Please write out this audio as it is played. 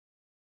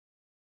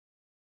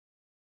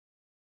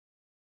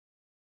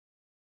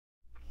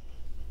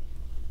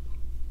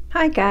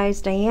Hi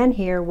guys, Diane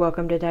here.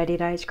 Welcome to Daddy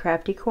Di's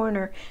Crafty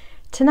Corner.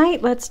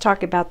 Tonight let's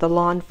talk about the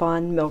Lawn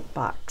Fawn milk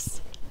box.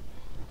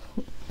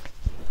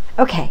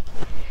 Okay,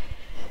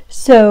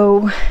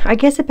 so I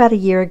guess about a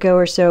year ago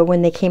or so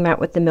when they came out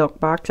with the milk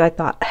box, I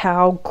thought,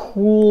 how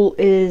cool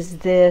is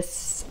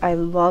this? I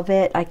love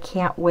it. I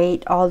can't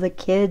wait. All the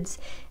kids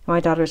in my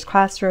daughter's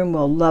classroom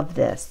will love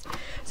this.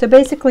 So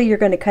basically you're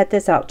going to cut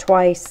this out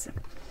twice.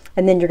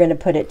 And then you're going to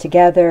put it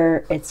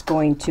together. It's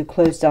going to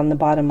close down the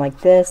bottom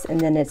like this, and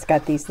then it's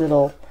got these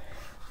little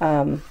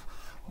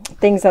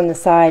things on the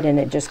side, and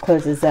it just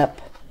closes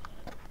up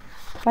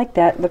like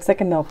that. Looks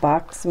like a milk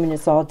box when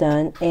it's all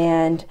done.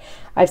 And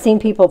I've seen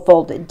people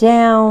fold it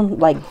down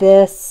like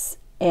this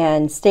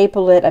and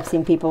staple it. I've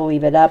seen people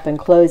leave it up and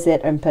close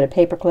it and put a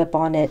paper clip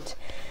on it.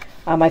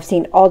 I've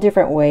seen all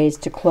different ways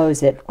to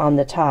close it on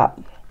the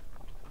top.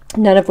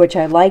 None of which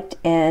I liked,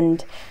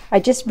 and I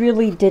just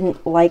really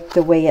didn't like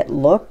the way it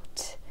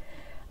looked,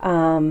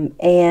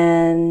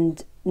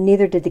 and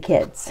neither did the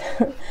kids.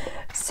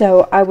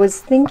 So I was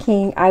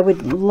thinking I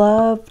would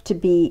love to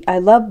be, I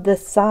love the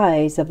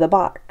size of the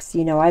box.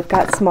 You know, I've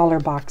got smaller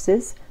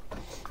boxes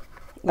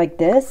like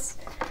this,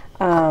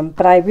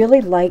 but I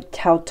really liked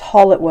how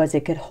tall it was.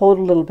 It could hold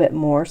a little bit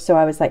more, so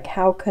I was like,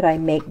 how could I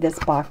make this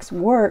box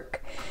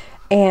work?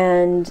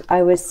 And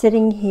I was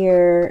sitting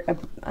here,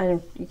 I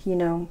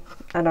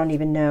don't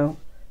even know,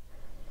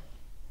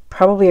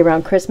 probably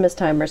around Christmas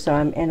time or so,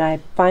 and I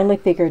finally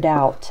figured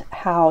out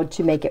how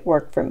to make it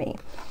work for me.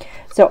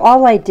 So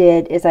all I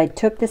did is I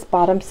took this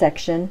bottom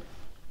section,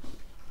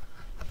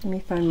 let me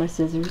find my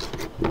scissors,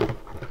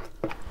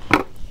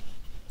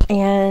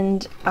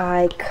 and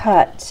I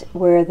cut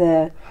where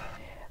the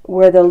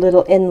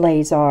little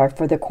inlays are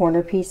for the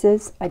corner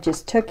pieces. I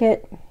just took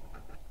it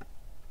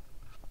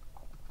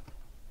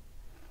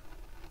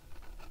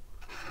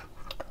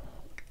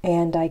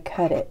and I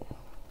cut it.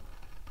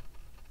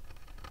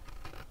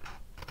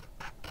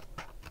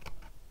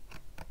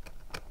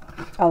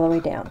 All the way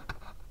down.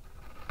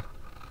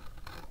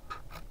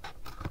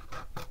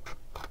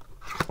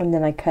 And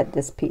then I cut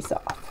this piece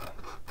off.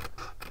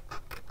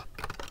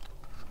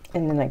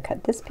 And then I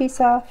cut this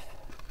piece off.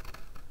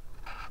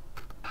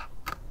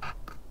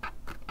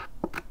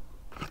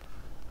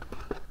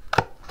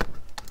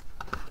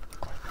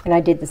 And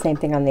I did the same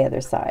thing on the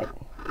other side.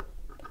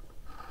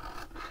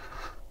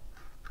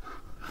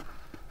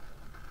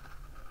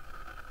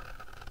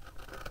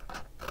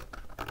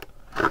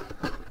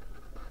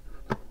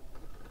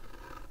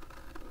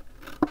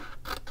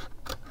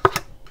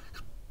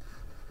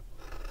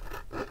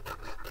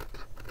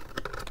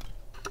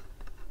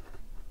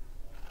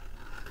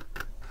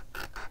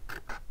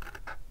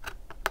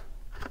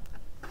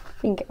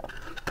 Bingo,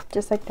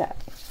 just like that.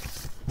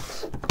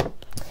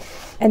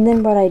 And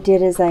then what I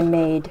did is I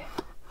made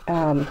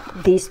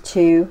these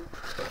two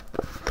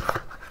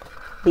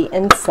the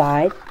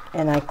inside,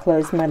 and I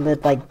closed my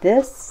lid like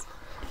this,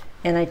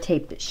 and I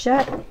taped it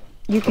shut.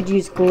 You could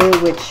use glue,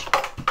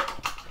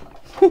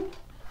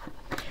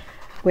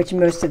 which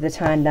most of the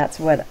time that's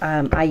what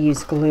I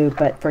use glue,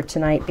 but for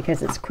tonight,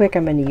 because it's quick,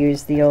 I'm going to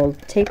use the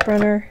old tape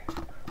runner.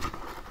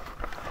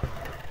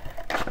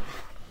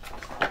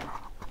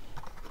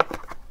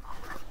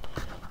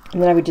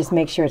 And then I would just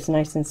make sure it's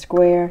nice and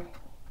square,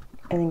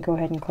 and then go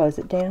ahead and close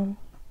it down.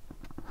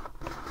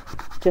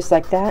 Just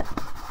like that.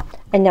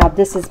 And now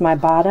this is my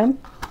bottom,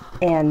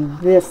 and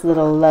this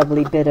little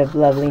lovely bit of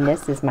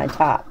loveliness is my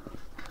top.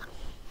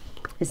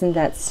 Isn't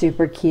that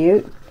super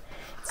cute?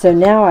 So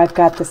now I've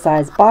got the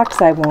size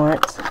box I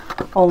want,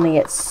 only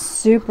it's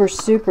super,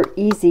 super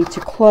easy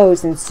to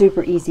close and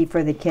super easy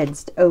for the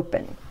kids to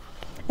open.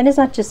 And it's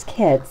not just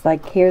kids.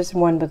 Like here's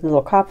one with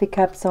little coffee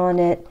cups on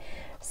it.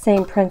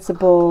 Same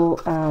principle,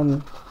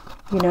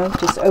 you know,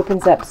 just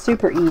opens up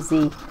super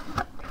easy,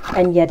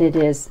 and yet it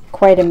is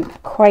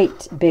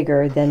quite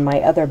bigger than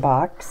my other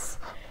box,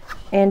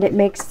 and it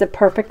makes the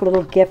perfect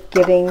little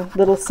gift-giving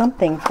little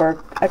something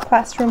for a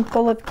classroom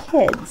full of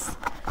kids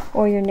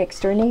or your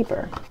next door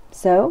neighbor.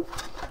 So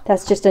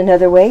that's just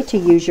another way to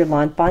use your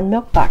Lawn Fawn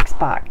milk box.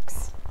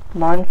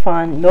 Lawn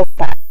Fawn milk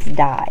box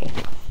die.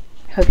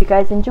 Hope you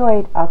guys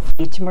enjoyed. I'll see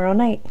you tomorrow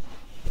night.